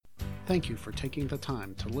Thank you for taking the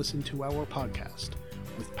time to listen to our podcast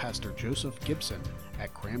with Pastor Joseph Gibson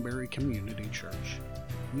at Cranberry Community Church.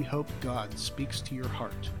 We hope God speaks to your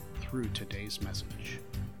heart through today's message.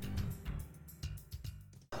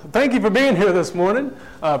 Thank you for being here this morning.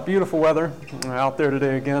 Beautiful weather out there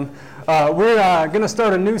today again. We're going to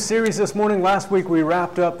start a new series this morning. Last week we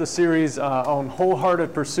wrapped up the series on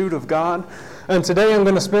wholehearted pursuit of God. And today I'm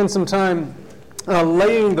going to spend some time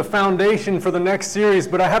laying the foundation for the next series.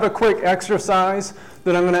 But I have a quick exercise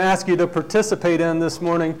that I'm going to ask you to participate in this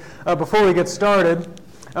morning before we get started.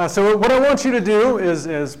 So what I want you to do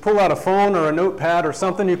is pull out a phone or a notepad or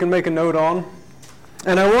something you can make a note on.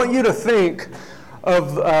 And I want you to think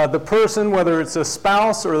of the person, whether it's a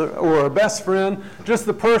spouse or a best friend, just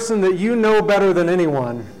the person that you know better than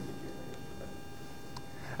anyone.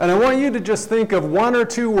 And I want you to just think of one or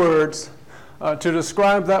two words to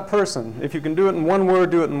describe that person. If you can do it in one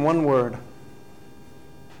word, do it in one word.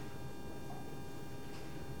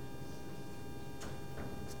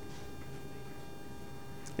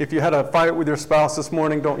 If you had a fight with your spouse this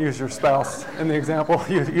morning, don't use your spouse in the example.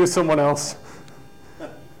 Use someone else.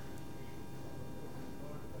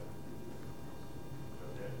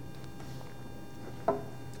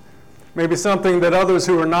 Maybe something that others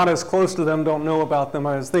who are not as close to them don't know about them.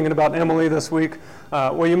 I was thinking about Emily this week.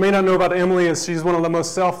 What you may not know about Emily is she's one of the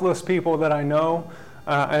most selfless people that I know,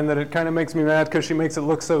 and that it kind of makes me mad because she makes it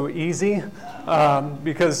look so easy,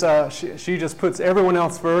 because she just puts everyone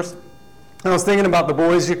else first. I was thinking about the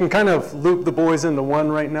boys. You can kind of loop the boys into one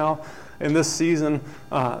right now. In this season,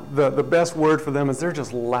 the best word for them is they're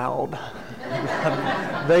just loud.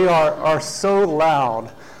 They are so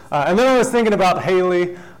loud. And then I was thinking about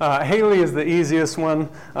Haley. Haley is the easiest one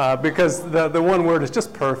because the one word is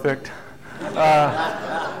just perfect.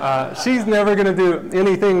 She's never going to do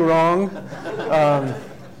anything wrong.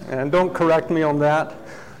 And don't correct me on that.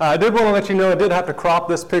 I did want to let you know I did have to crop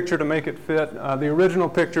this picture to make it fit. The original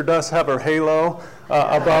picture does have her halo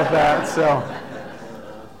above that.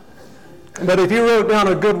 But if you wrote down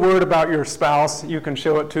a good word about your spouse, you can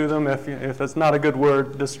show it to them. If it's not a good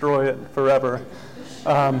word, destroy it forever.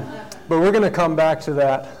 But we're going to come back to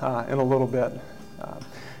that in a little bit.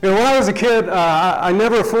 When I was a kid, I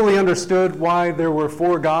never fully understood why there were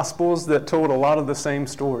 4 Gospels that told a lot of the same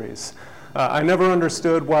stories. I never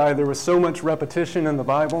understood why there was so much repetition in the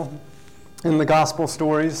Bible, in the Gospel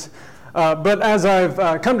stories. But as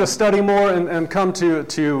I've come to study more and come to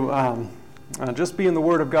just be in the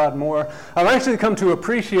Word of God more, I've actually come to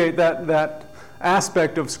appreciate that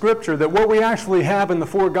aspect of Scripture, that what we actually have in the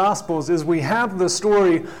 4 Gospels is we have the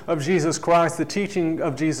story of Jesus Christ, the teaching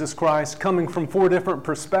of Jesus Christ, coming from 4 different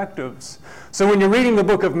perspectives. So when you're reading the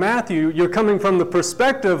book of Matthew, you're coming from the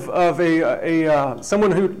perspective of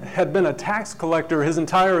someone who had been a tax collector his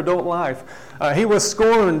entire adult life. He was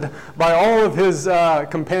scorned by all of his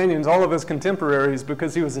companions, all of his contemporaries,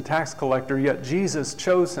 because he was a tax collector, yet Jesus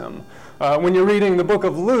chose him. When you're reading the book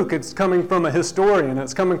of Luke, it's coming from a historian.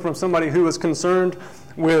 It's coming from somebody who is concerned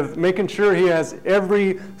with making sure he has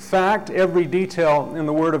every fact, every detail in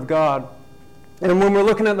the Word of God. And when we're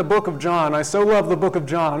looking at the book of John, I so love the book of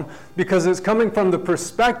John because it's coming from the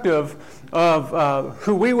perspective of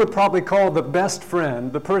who we would probably call the best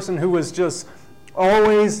friend, the person who was just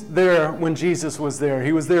always there when Jesus was there.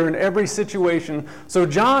 He was there in every situation. So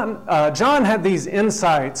John had these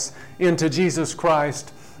insights into Jesus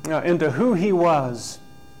Christ, into who he was.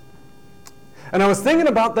 And I was thinking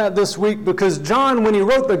about that this week because John, when he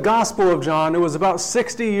wrote the Gospel of John, it was about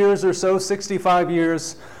 60 years or so, 65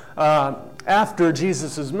 years after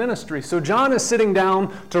Jesus' ministry. So John is sitting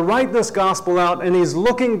down to write this Gospel out, and he's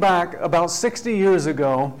looking back about 60 years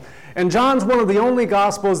ago. And John's one of the only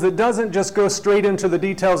Gospels that doesn't just go straight into the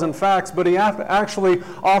details and facts, but he actually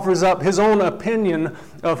offers up his own opinion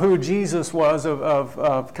of who Jesus was,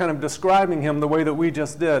 of kind of describing him the way that we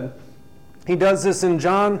just did. He does this in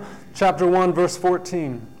John chapter 1, verse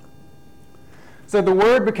 14. It said, "The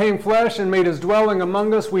Word became flesh and made his dwelling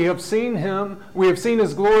among us. We have seen him. We have seen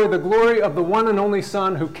his glory, the glory of the one and only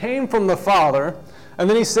Son who came from the Father." And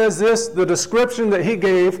then he says this, the description that he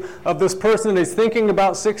gave of this person that he's thinking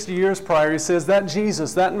about 60 years prior. He says that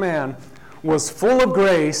Jesus, that man, was full of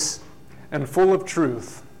grace and full of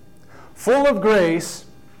truth. Full of grace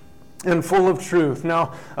and full of truth.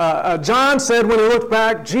 Now, John said when he looked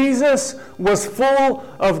back, Jesus was full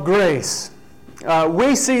of grace.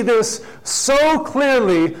 We see this so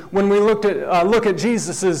clearly when we look at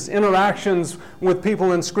Jesus' interactions with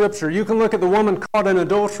people in Scripture. You can look at the woman caught in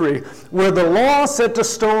adultery, where the law said to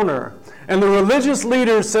stone her, and the religious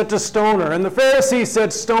leaders said to stone her, and the Pharisees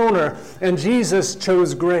said stone her, and Jesus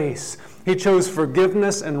chose grace. He chose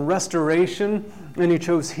forgiveness and restoration and he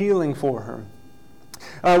chose healing for her.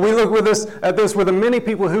 We look at this with the many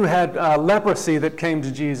people who had leprosy that came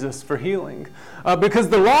to Jesus for healing. Because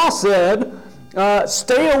the law said,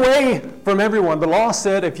 stay away from everyone. The law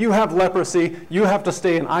said if you have leprosy, you have to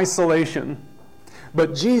stay in isolation.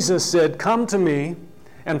 But Jesus said, come to me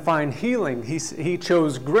and find healing. He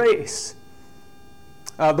chose grace.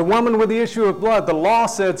 The woman with the issue of blood, the law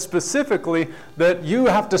said specifically that you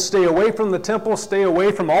have to stay away from the temple, stay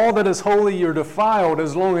away from all that is holy. You're defiled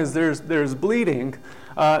as long as there's bleeding.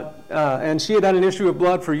 And she had an issue of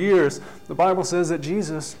blood for years. The Bible says that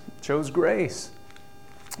Jesus chose grace.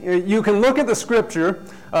 You can look at the scripture.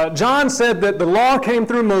 John said that the law came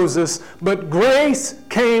through Moses, but grace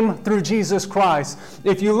came through Jesus Christ.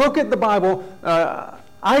 If you look at the Bible,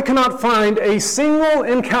 I cannot find a single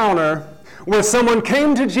encounter where someone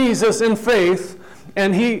came to Jesus in faith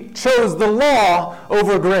and he chose the law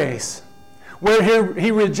over grace, where he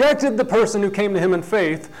rejected the person who came to him in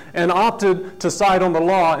faith and opted to side on the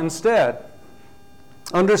law instead.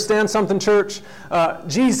 Understand something, church?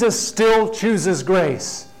 Jesus still chooses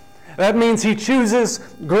grace. That means he chooses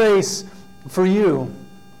grace for you.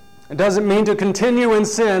 It doesn't mean to continue in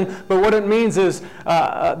sin, but what it means is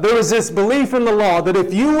there is this belief in the law that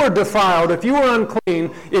if you were defiled, if you were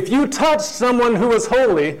unclean, if you touched someone who was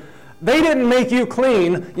holy, they didn't make you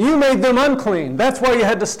clean, you made them unclean. That's why you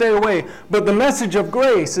had to stay away. But the message of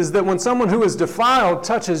grace is that when someone who is defiled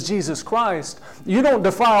touches Jesus Christ, you don't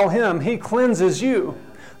defile him, he cleanses you.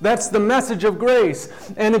 That's the message of grace.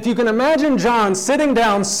 And if you can imagine John sitting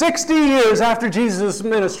down 60 years after Jesus'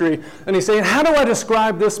 ministry, and he's saying, how do I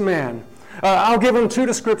describe this man? I'll give him two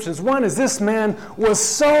descriptions. One is this man was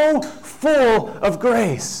so full of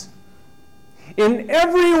grace. In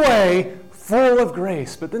every way, full of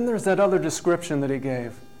grace. But then there's that other description that he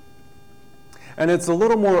gave. And it's a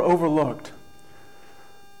little more overlooked.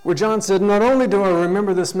 Where John said, not only do I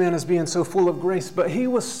remember this man as being so full of grace, but he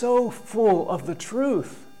was so full of the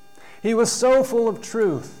truth. He was so full of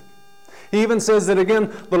truth. He even says that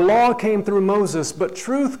again, the law came through Moses, but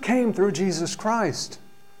truth came through Jesus Christ.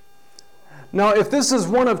 Now, if this is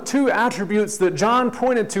one of two attributes that John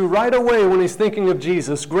pointed to right away when he's thinking of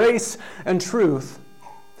Jesus, grace and truth,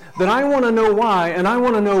 then I want to know why, and I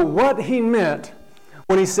want to know what he meant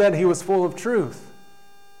when he said he was full of truth.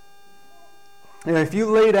 And if you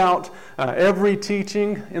laid out every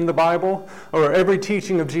teaching in the Bible, or every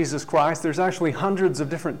teaching of Jesus Christ, there's actually hundreds of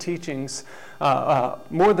different teachings,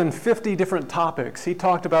 more than 50 different topics. He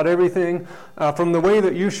talked about everything from the way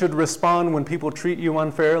that you should respond when people treat you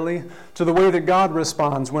unfairly, to the way that God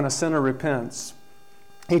responds when a sinner repents.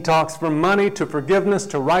 He talks from money to forgiveness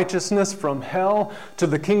to righteousness, from hell to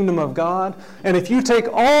the kingdom of God. And if you take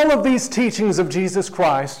all of these teachings of Jesus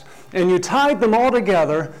Christ and you tied them all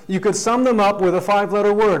together, you could sum them up with a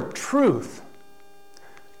 5-letter word: truth.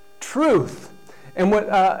 Truth. And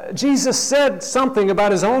what Jesus said something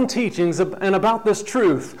about his own teachings and about this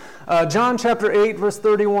truth. John chapter 8, verse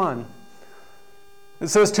 31. It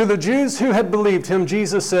says, to the Jews who had believed him,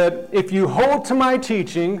 Jesus said, if you hold to my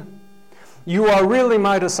teaching, you are really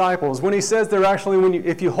my disciples. When he says there, actually,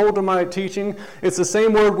 if you hold to my teaching, it's the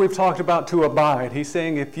same word we've talked about, to abide. He's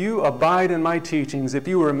saying if you abide in my teachings, if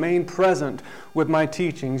you remain present with my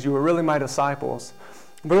teachings, you are really my disciples.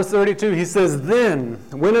 Verse 32, he says, then.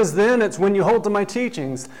 When is then? It's when you hold to my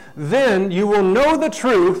teachings. Then you will know the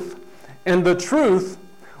truth, and the truth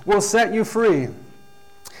will set you free.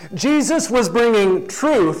 Jesus was bringing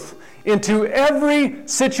truth into every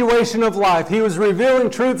situation of life. He was revealing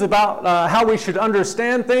truths about how we should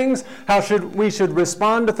understand things, how we should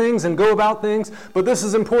respond to things and go about things. But this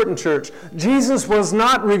is important, church. Jesus was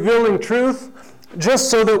not revealing truth just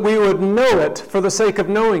so that we would know it for the sake of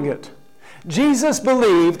knowing it. Jesus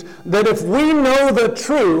believed that if we know the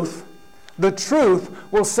truth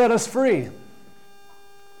will set us free.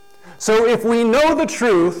 So if we know the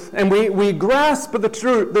truth and we grasp the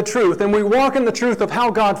truth and we walk in the truth of how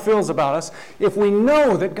God feels about us, if we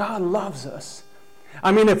know that God loves us,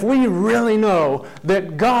 I mean, if we really know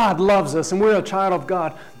that God loves us and we're a child of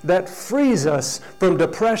God, that frees us from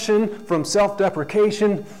depression, from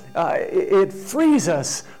self-deprecation. It frees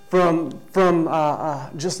us from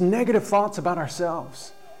just negative thoughts about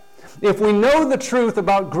ourselves. If we know the truth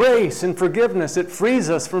about grace and forgiveness, it frees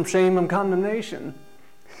us from shame and condemnation.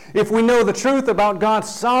 If we know the truth about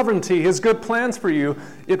God's sovereignty, his good plans for you,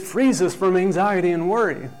 it frees us from anxiety and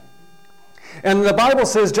worry. And the Bible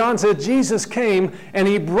says, John said, Jesus came and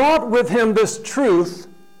he brought with him this truth,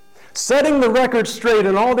 setting the record straight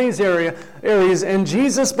in all these areas, and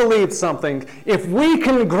Jesus believed something. If we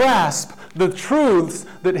can grasp the truths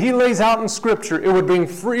that he lays out in Scripture, it would bring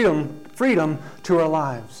freedom to our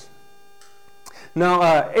lives.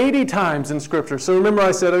 Now, 80 times in Scripture. So remember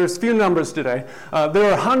I said there's a few numbers today.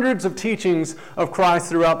 There are hundreds of teachings of Christ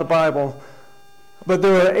throughout the Bible. But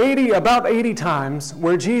there are about 80 times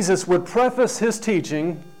where Jesus would preface his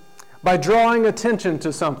teaching by drawing attention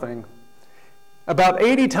to something. About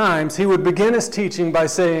 80 times he would begin his teaching by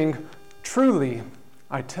saying, "Truly,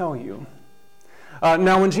 I tell you."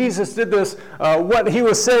 Now, when Jesus did this, what he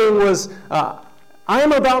was saying was, I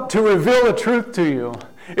am about to reveal a truth to you.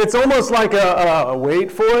 It's almost like a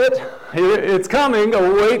wait for it. It's coming,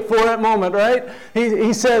 a wait for it moment, right?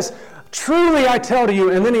 He says, "Truly I tell to you,"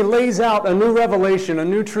 and then he lays out a new revelation, a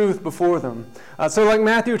new truth before them. So like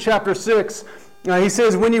Matthew chapter 6, he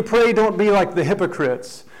says, "When you pray, don't be like the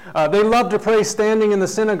hypocrites. They love to pray standing in the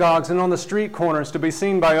synagogues and on the street corners to be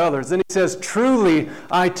seen by others." Then he says, "Truly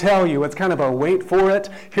I tell you," it's kind of a wait for it.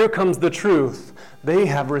 Here comes the truth. "They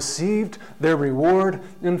have received their reward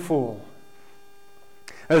in full."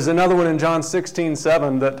 There's another one in John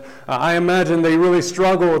 16:7 that I imagine they really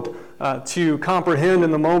struggled to comprehend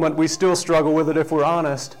in the moment. We still struggle with it if we're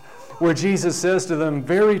honest, where Jesus says to them,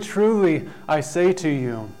 "Very truly I say to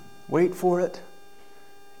you," wait for it,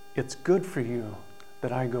 "it's good for you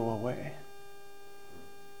that I go away."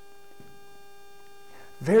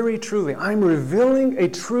 Very truly, I'm revealing a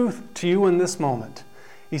truth to you in this moment.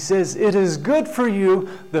 He says, it is good for you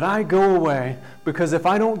that I go away, because if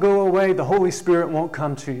I don't go away, the Holy Spirit won't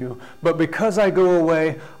come to you. But because I go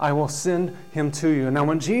away, I will send him to you. Now,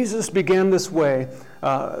 when Jesus began this way,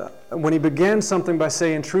 when he began something by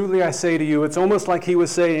saying, "Truly I say to you," it's almost like he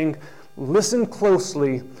was saying, listen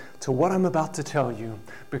closely to what I'm about to tell you,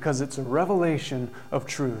 because it's a revelation of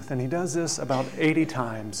truth. And he does this about 80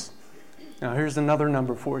 times. Now, here's another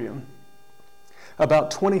number for you.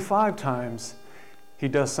 About 25 times, he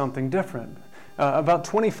does something different. About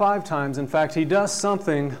 25 times, in fact, he does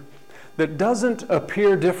something that doesn't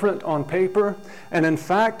appear different on paper. And in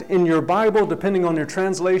fact, in your Bible, depending on your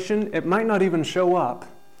translation, it might not even show up.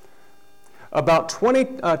 About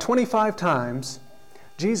 25 times,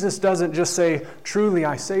 Jesus doesn't just say, "Truly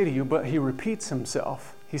I say to you," but he repeats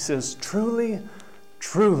himself. He says, "Truly,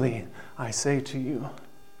 truly I say to you."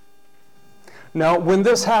 Now, when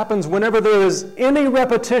this happens, whenever there is any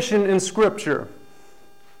repetition in Scripture,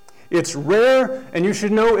 it's rare, and you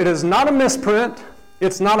should know it is not a misprint,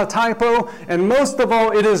 it's not a typo, and most of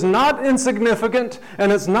all, it is not insignificant,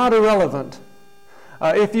 and it's not irrelevant.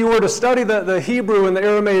 If you were to study the Hebrew and the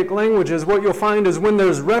Aramaic languages, what you'll find is when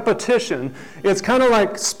there's repetition, it's kind of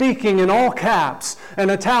like speaking in all caps and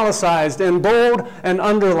italicized and bold and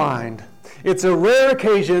underlined. It's a rare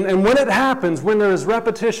occasion, and when it happens, when there is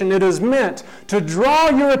repetition, it is meant to draw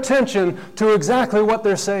your attention to exactly what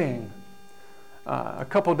they're saying. A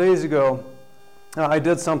couple days ago, I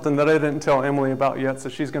did something that I didn't tell Emily about yet, so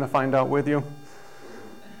she's going to find out with you.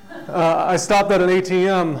 I stopped at an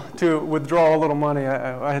ATM to withdraw a little money.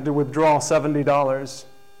 I had to withdraw $70.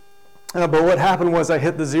 But what happened was I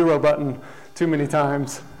hit the zero button too many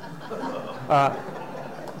times.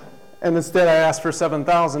 And instead I asked for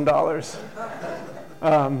 $7,000.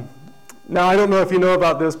 Now, I don't know if you know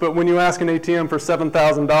about this, but when you ask an ATM for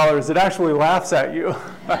 $7,000, it actually laughs at you.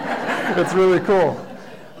 It's really cool.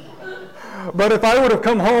 But if I would have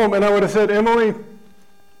come home and I would have said, "Emily,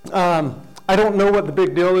 I don't know what the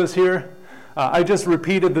big deal is here. I just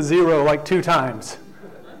repeated the zero like 2 times.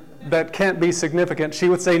 That can't be significant." She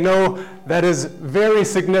would say, "No, that is very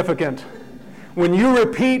significant. When you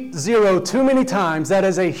repeat zero too many times, that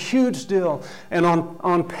is a huge deal." And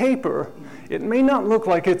on paper, it may not look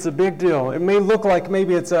like it's a big deal. It may look like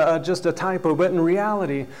maybe it's just a typo, but in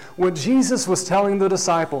reality, what Jesus was telling the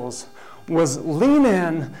disciples was lean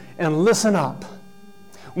in and listen up.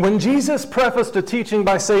 When Jesus prefaced a teaching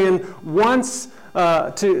by saying once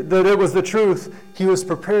that it was the truth, he was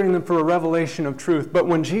preparing them for a revelation of truth. But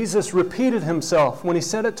when Jesus repeated himself, when he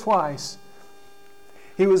said it twice,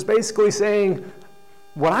 he was basically saying,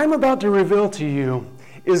 what I'm about to reveal to you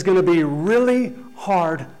is going to be really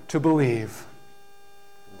hard to believe.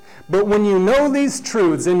 But when you know these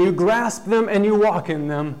truths and you grasp them and you walk in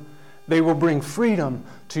them, they will bring freedom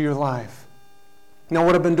to your life. Now,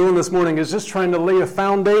 what I've been doing this morning is just trying to lay a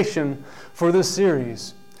foundation for this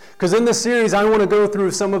series. Because in this series, I want to go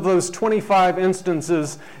through some of those 25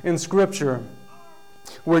 instances in Scripture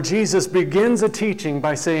where Jesus begins a teaching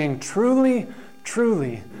by saying, "Truly,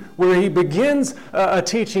 truly," where he begins a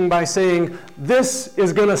teaching by saying, "This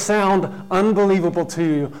is going to sound unbelievable to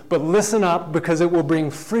you, but listen up because it will bring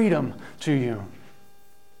freedom to you."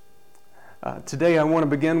 Today I want to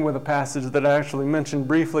begin with a passage that I actually mentioned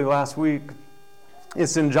briefly last week.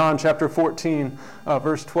 It's in John chapter 14,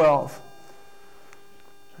 verse 12.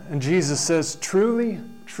 And Jesus says, "Truly,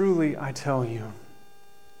 truly I tell you,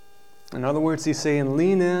 In other words, he's saying,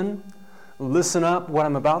 lean in, listen up. What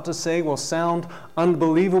I'm about to say will sound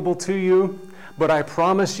unbelievable to you, but I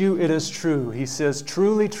promise you it is true. He says,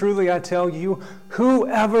 truly, truly, I tell you,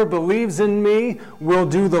 whoever believes in me will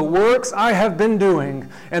do the works I have been doing,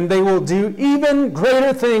 and they will do even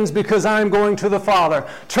greater things because I am going to the Father.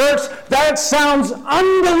 Church, that sounds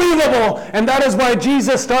unbelievable, and that is why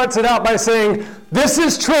Jesus starts it out by saying, this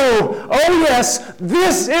is true. Oh yes,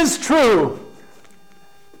 this is true.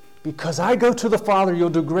 Because I go to the Father,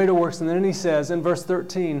 you'll do greater works. And then he says in verse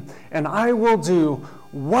 13, and I will do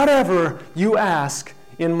whatever you ask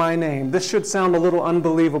in my name. This should sound a little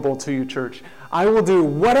unbelievable to you, church. I will do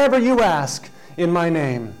whatever you ask in my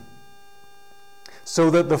name,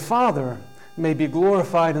 so that the Father may be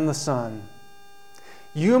glorified in the Son.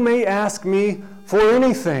 You may ask me for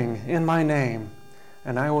anything in my name,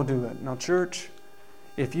 and I will do it. Now, church,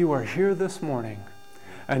 if you are here this morning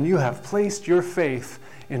and you have placed your faith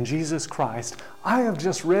in Jesus Christ, I have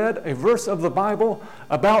just read a verse of the Bible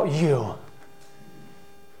about you.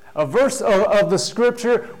 A verse of the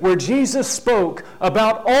Scripture where Jesus spoke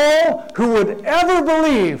about all who would ever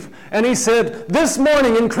believe. And he said, this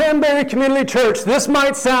morning in Cranberry Community Church, this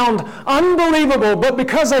might sound unbelievable, but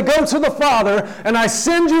because I go to the Father and I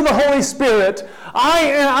send you the Holy Spirit, I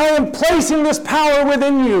am placing this power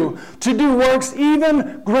within you to do works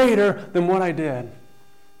even greater than what I did.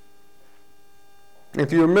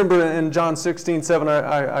 If you remember in John 16:7,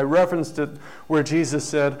 I referenced it where Jesus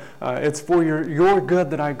said, it's for your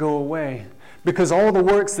good that I go away. Because all the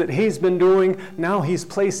works that he's been doing, now he's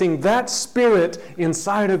placing that Spirit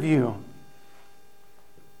inside of you.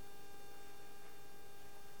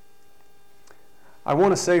 I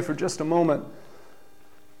want to say for just a moment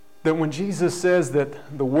that when Jesus says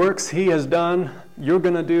that the works he has done, you're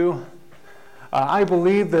going to do, I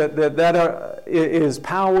believe that is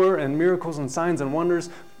power and miracles and signs and wonders,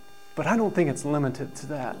 but I don't think it's limited to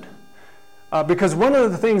that. Because one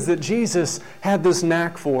of the things that Jesus had this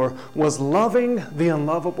knack for was loving the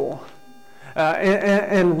unlovable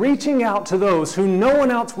and reaching out to those who no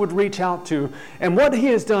one else would reach out to. And what he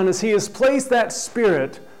has done is he has placed that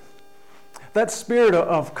spirit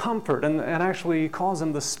of comfort, and actually he calls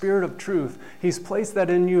him the Spirit of truth. He's placed that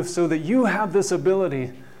in you so that you have this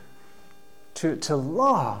ability to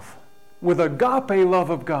love with agape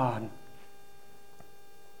love of God.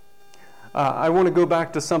 I want to go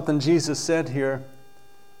back to something Jesus said here.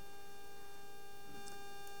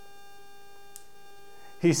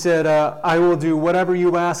 He said, I will do whatever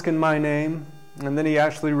you ask in my name. And then he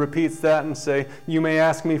actually repeats that and say, you may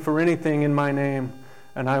ask me for anything in my name,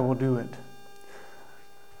 and I will do it.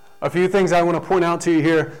 A few things I want to point out to you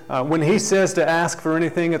here. When he says to ask for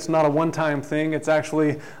anything, it's not a one-time thing. It's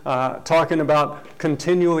actually talking about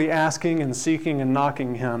continually asking and seeking and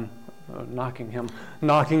knocking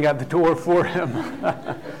at the door for him.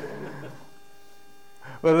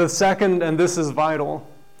 But the second, and this is vital,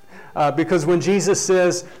 because when Jesus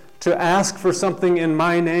says to ask for something in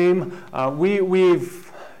my name,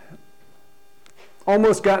 we've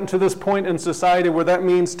almost gotten to this point in society where that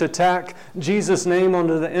means to tack Jesus' name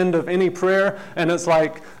onto the end of any prayer, and it's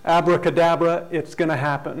like abracadabra, it's going to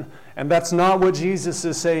happen. And that's not what Jesus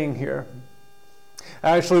is saying here.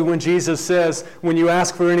 Actually, when Jesus says, when you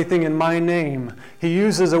ask for anything in my name, he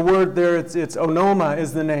uses a word there, it's onoma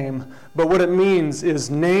is the name, but what it means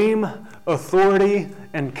is name, authority,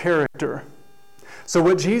 and character. So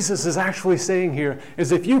what Jesus is actually saying here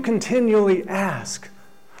is if you continually ask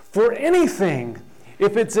for anything,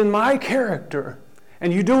 if it's in my character,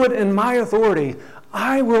 and you do it in my authority,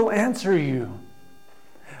 I will answer you.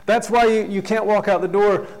 That's why you can't walk out the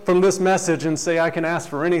door from this message and say, I can ask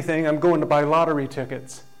for anything, I'm going to buy lottery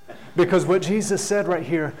tickets. Because what Jesus said right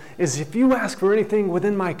here is if you ask for anything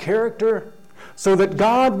within my character, so that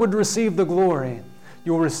God would receive the glory,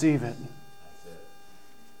 you'll receive it.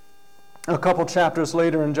 A couple chapters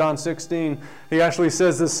later in John 16, he actually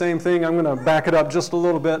says the same thing. I'm going to back it up just a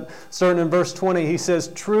little bit. Starting in verse 20, he says,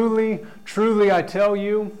 truly, truly I tell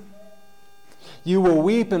you, you will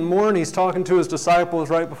weep and mourn. He's talking to his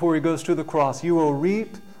disciples right before he goes to the cross. You will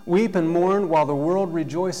weep and mourn while the world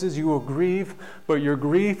rejoices. You will grieve, but your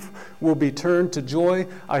grief will be turned to joy.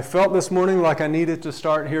 I felt this morning like I needed to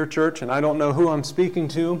start here, church, and I don't know who I'm speaking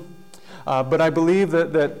to, but I believe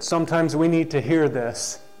that sometimes we need to hear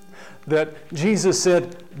this. That Jesus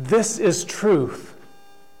said, this is truth.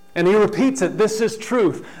 And he repeats it, this is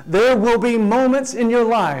truth. There will be moments in your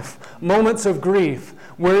life, moments of grief,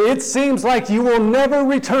 where it seems like you will never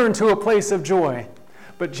return to a place of joy.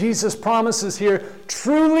 But Jesus promises here,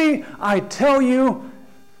 truly I tell you,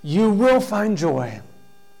 you will find joy.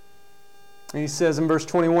 And he says in verse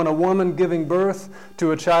 21, a woman giving birth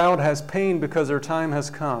to a child has pain because her time has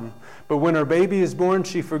come. But when her baby is born,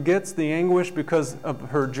 she forgets the anguish because of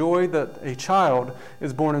her joy that a child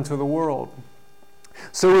is born into the world.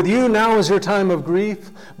 So with you now is your time of grief,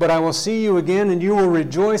 but I will see you again, and you will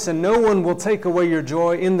rejoice, and no one will take away your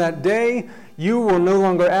joy. In that day you will no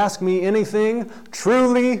longer ask me anything.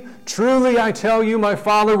 Truly, truly, I tell you, my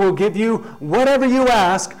Father will give you whatever you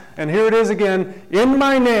ask. And here it is again, in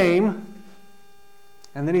my name.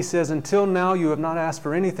 And then he says, until now you have not asked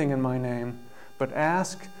for anything in my name, but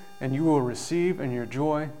ask and you will receive and your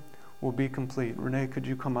joy will be complete. Renee, could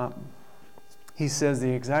you come up? He says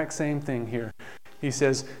the exact same thing here. He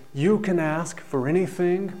says, you can ask for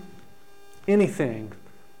anything, in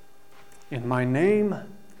my name,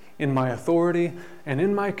 in my authority, and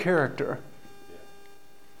in my character.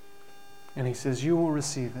 And he says, you will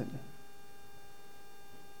receive it.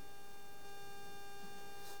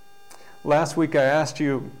 Last week I asked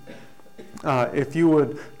you if you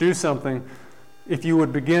would do something, if you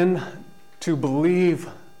would begin to believe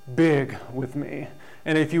big with me,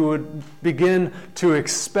 and if you would begin to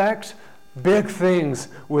expect big things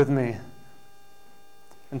with me.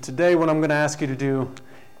 And today what I'm going to ask you to do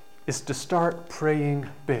is to start praying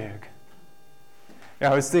big.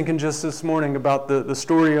 I was thinking just this morning about the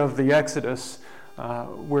story of the Exodus,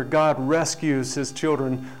 where God rescues his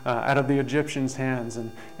children out of the Egyptians' hands.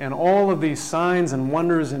 And all of these signs and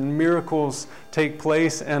wonders and miracles take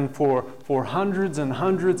place, and for hundreds and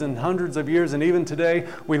hundreds and hundreds of years, and even today,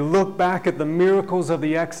 we look back at the miracles of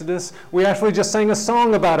the Exodus. We actually just sang a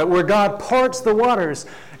song about it, where God parts the waters.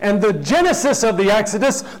 And the genesis of the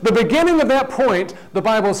Exodus, the beginning of that point, the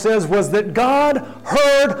Bible says, was that God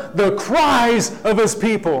heard the cries of his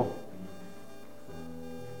people.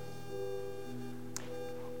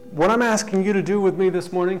 What I'm asking you to do with me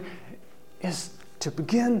this morning is to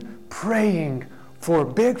begin praying for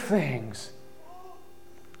big things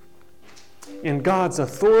in God's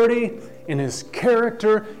authority, in his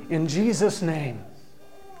character, in Jesus' name.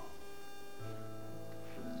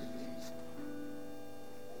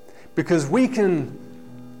 Because we can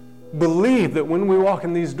believe that when we walk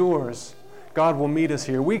in these doors, God will meet us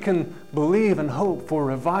here. We can believe and hope for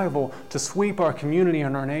revival to sweep our community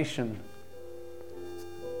and our nation.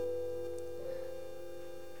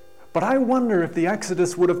 But I wonder if the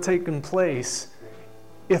Exodus would have taken place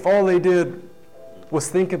if all they did was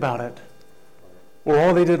think about it, or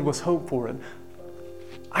all they did was hope for it.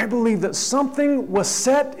 I believe that something was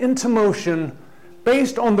set into motion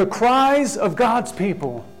based on the cries of God's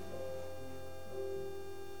people.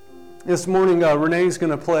 This morning, Renee's going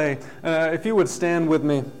to play. If you would stand with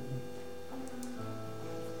me.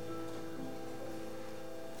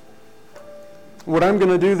 What I'm going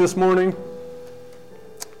to do this morning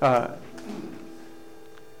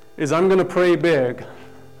is I'm going to pray big.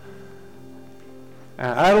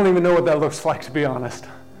 I don't even know what that looks like, to be honest.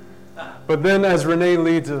 But then as Renee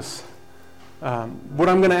leads us, what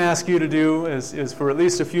I'm going to ask you to do is for at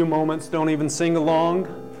least a few moments, don't even sing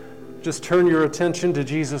along, just turn your attention to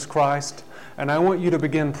Jesus Christ, and I want you to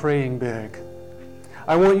begin praying big.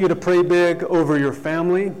 I want you to pray big over your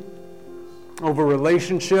family, over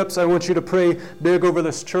relationships. I want you to pray big over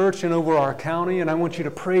this church and over our county, and I want you to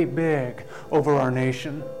pray big over our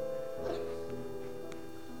nation.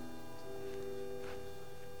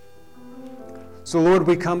 So Lord,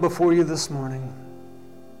 we come before you this morning.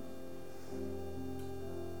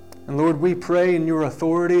 And Lord, we pray in your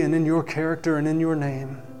authority and in your character and in your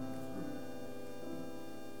name.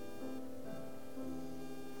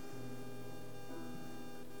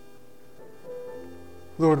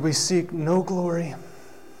 Lord, we seek no glory.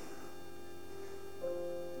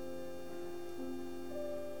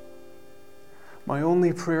 My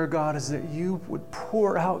only prayer, God, is that you would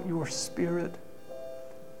pour out your Spirit.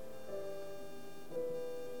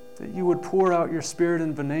 That you would pour out your Spirit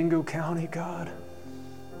in Venango County, God.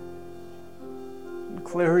 In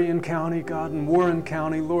Clarion County, God, in Warren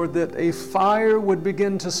County, Lord, that a fire would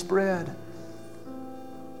begin to spread.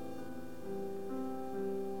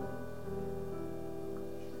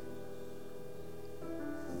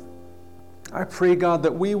 I pray, God,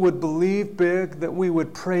 that we would believe big, that we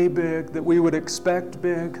would pray big, that we would expect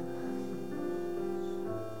big.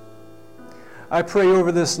 I pray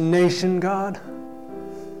over this nation, God.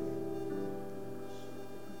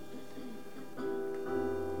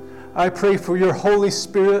 I pray for your Holy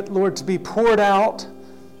Spirit, Lord, to be poured out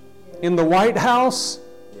in the White House,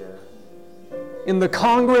 in the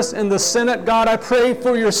Congress, in the Senate. God, I pray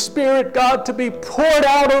for your Spirit, God, to be poured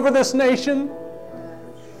out over this nation.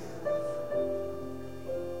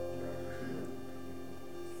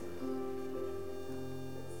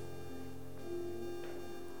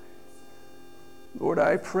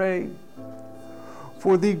 I pray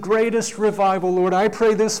for the greatest revival, Lord. I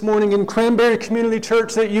pray this morning in Cranberry Community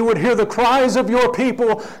Church that you would hear the cries of your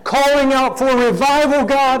people calling out for revival,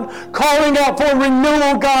 God, calling out for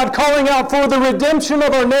renewal, God, calling out for the redemption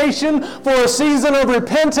of our nation, for a season of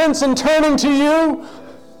repentance and turning to you.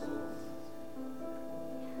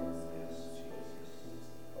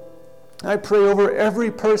 I pray over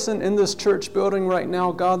every person in this church building right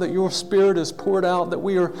now, God, that your Spirit is poured out, that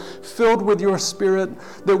we are filled with your Spirit,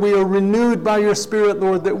 that we are renewed by your Spirit,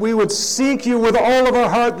 Lord, that we would seek you with all of our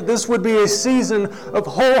heart, that this would be a season of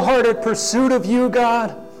wholehearted pursuit of you,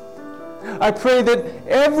 God. I pray that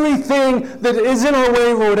everything that is in our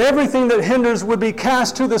way, Lord, everything that hinders would be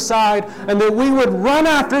cast to the side, and that we would run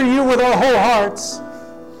after you with our whole hearts.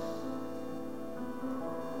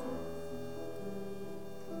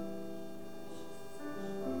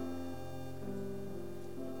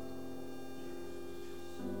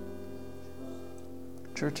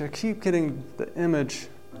 Church, I keep getting the image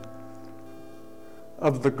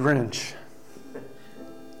of the Grinch.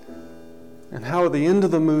 And how at the end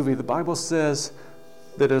of the movie, the Bible says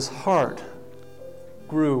that his heart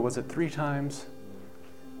grew, was it 3 times?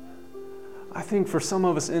 I think for some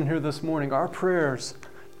of us in here this morning, our prayers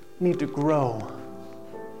need to grow.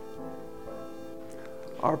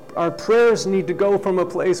 Our prayers need to go from a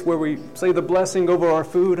place where we say the blessing over our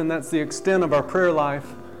food, and that's the extent of our prayer life,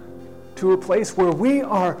 to a place where we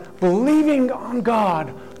are believing on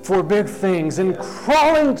God for big things and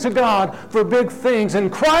crawling to God for big things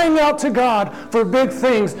and crying out to God for big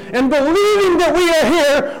things and believing that we are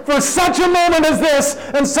here for such a moment as this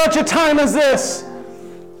and such a time as this.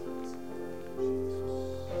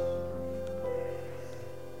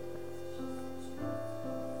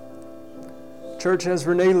 Church, as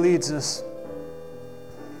Renee leads us,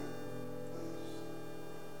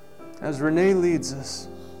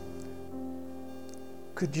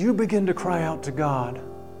 could you begin to cry out to God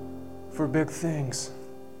for big things?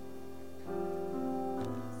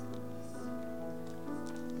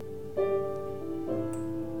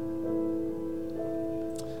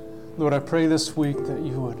 Lord, I pray this week that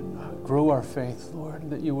you would grow our faith,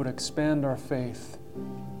 Lord, that you would expand our faith,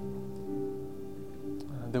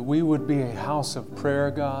 that we would be a house of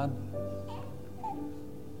prayer, God.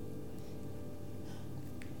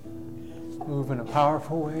 Move in a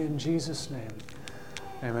powerful way in Jesus' name.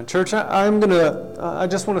 Amen. Church, I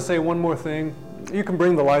just want to say one more thing. You can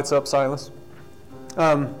bring the lights up, Silas.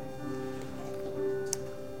 One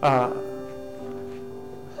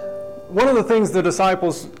of the things the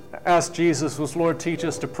disciples asked Jesus was, Lord, teach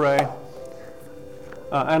us to pray.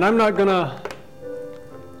 And I'm not going to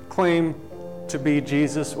claim to be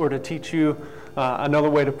Jesus or to teach you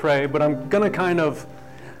another way to pray, but I'm going to kind of,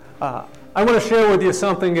 I want to share with you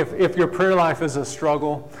something if your prayer life is a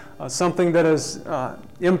struggle, something that has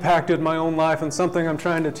impacted my own life and something I'm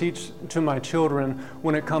trying to teach to my children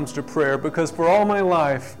when it comes to prayer. Because for all my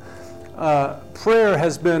life, prayer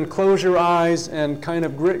has been close your eyes and kind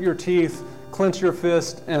of grit your teeth, clench your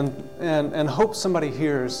fist, and hope somebody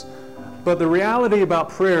hears. But the reality about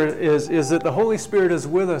prayer is that the Holy Spirit is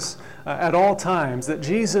with us at all times, that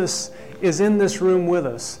Jesus is in this room with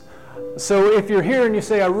us. So if you're here and you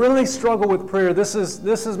say, I really struggle with prayer, this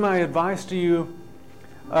is my advice to you.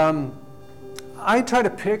 I try to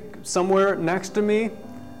pick somewhere next to me,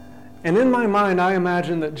 and in my mind I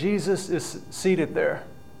imagine that Jesus is seated there.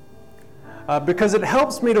 Because it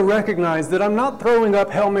helps me to recognize that I'm not throwing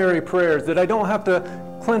up Hail Mary prayers, that I don't have to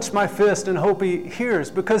clench my fist and hope he hears,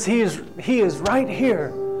 because he is right here.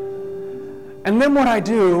 And then what I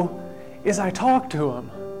do is I talk to him.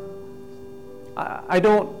 I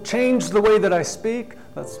don't change the way that I speak.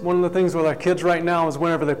 That's one of the things with our kids right now is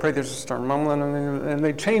whenever they pray, they just start mumbling and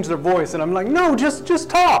they change their voice. And I'm like, no, just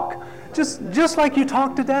talk. Just like you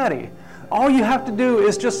talk to Daddy. All you have to do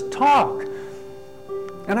is just talk.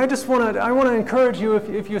 And I want to encourage you,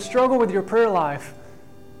 if you struggle with your prayer life,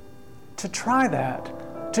 to try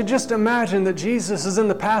that. To just imagine that Jesus is in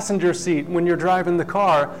the passenger seat when you're driving the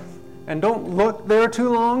car. And don't look there too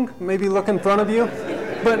long. Maybe look in front of you.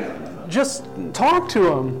 But just talk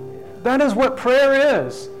to him. That is what prayer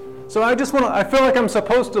is. So I feel like I'm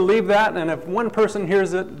supposed to leave that, and if one person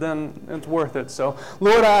hears it, then it's worth it. So,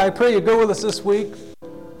 Lord, I pray you go with us this week.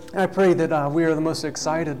 I pray that we are the most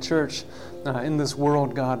excited church in this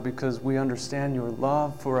world, God, because we understand your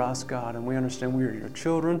love for us, God, and we understand we are your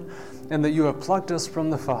children, and that you have plucked us from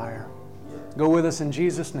the fire. Go with us in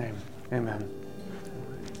Jesus' name. Amen.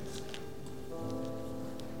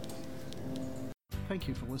 Thank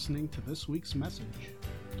you for listening to this week's message.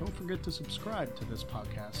 Don't forget to subscribe to this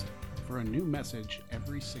podcast for a new message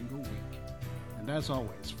every single week. And as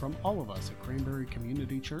always, from all of us at Cranberry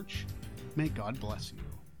Community Church, may God bless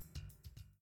you.